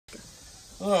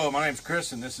Hello, my name's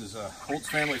Chris and this is Holt's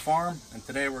Family Farm, and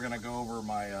today we're going to go over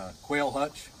my quail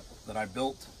hutch that I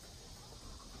built.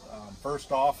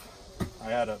 First off, I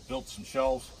had built some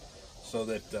shelves so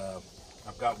that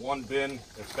I've got one bin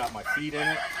that's got my feed in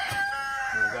it,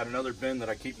 and I've got another bin that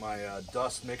I keep my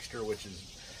dust mixture, which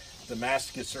is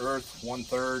Damascus earth,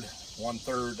 one-third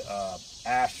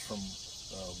ash from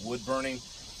wood burning,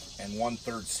 and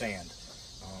one-third sand.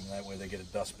 That way they get a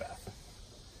dust bath.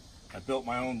 I built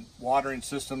my own watering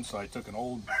system, so I took an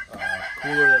old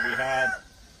cooler that we had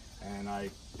and I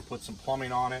put some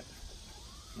plumbing on it.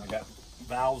 And I got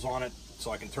valves on it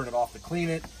so I can turn it off to clean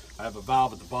it. I have a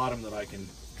valve at the bottom that I can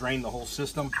drain the whole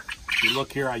system. If you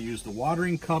look here, I use the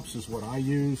watering cups is what I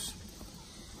use.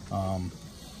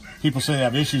 People say they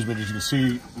have issues, but as you can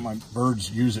see, my birds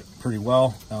use it pretty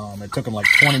well. It took them like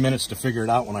 20 minutes to figure it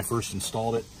out when I first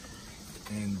installed it.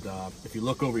 And if you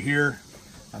look over here,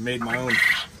 I made my own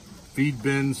feed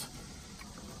bins.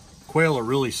 Quail are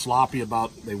really sloppy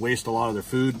they waste a lot of their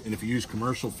food, and if you use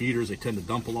commercial feeders, they tend to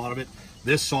dump a lot of it.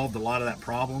 This solved a lot of that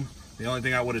problem. The only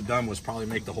thing I would have done was probably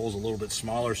make the holes a little bit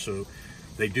smaller, so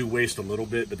they do waste a little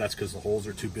bit, but that's because the holes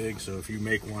are too big. So if you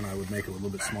make one, I would make it with a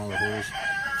little bit smaller holes.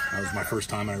 That was my first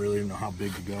time. I really didn't know how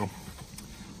big to go.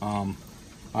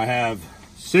 I have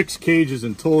 6 cages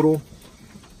in total.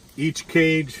 Each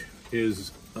cage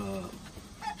is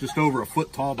just over a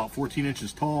foot tall, about 14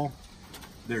 inches tall.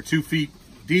 They're 2 feet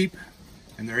deep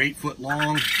and they're 8 foot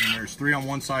long, and there's 3 on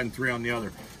one side and 3 on the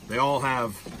other. They all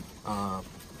have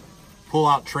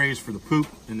pull-out trays for the poop,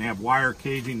 and they have wire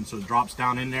caging so it drops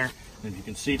down in there. And if you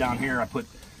can see down here, I put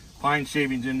pine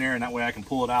shavings in there, and that way I can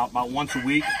pull it out about once a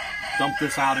week, dump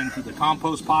this out into the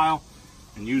compost pile,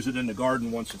 and use it in the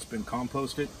garden once it's been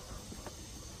composted.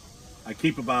 I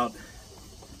keep about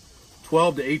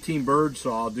 12 to 18 birds,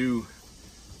 so I'll do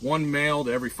 1 male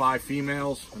to every 5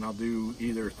 females, and I'll do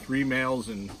either 3 males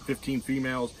and 15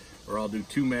 females, or I'll do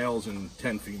 2 males and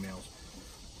 10 females.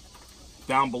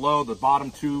 Down below, the bottom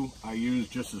 2 I use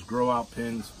just as grow out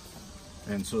pins,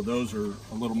 and so those are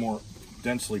a little more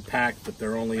densely packed, but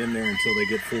they're only in there until they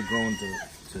get full grown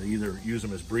to either use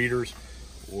them as breeders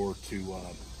or to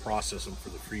process them for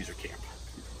the freezer camp.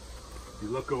 If you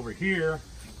look over here,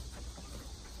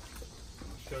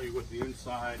 I'll show you what the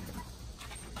inside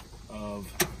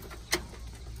of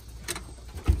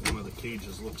one of the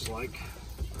cages looks like.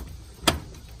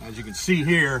 As you can see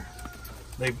here,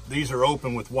 these are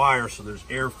open with wire, so there's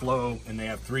airflow, and they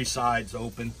have 3 sides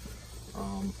open.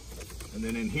 And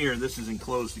then in here, this is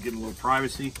enclosed to get a little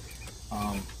privacy.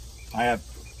 I have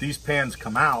these pans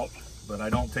come out, but I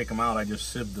don't take them out. I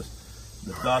just sieve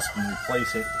the dust and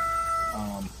replace it.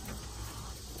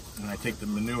 And I take the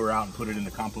manure out and put it in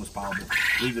the compost pile, but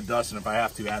leave the dust, and if I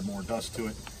have to, add more dust to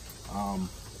it.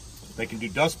 They can do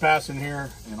dust baths in here,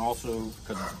 and also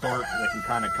because it's dark, they can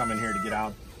kind of come in here to get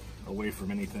out away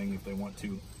from anything if they want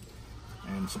to.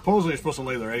 And supposedly they're supposed to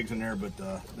lay their eggs in there, but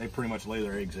they pretty much lay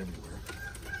their eggs everywhere.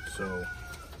 So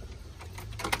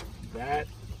that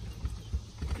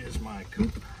is my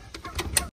coop.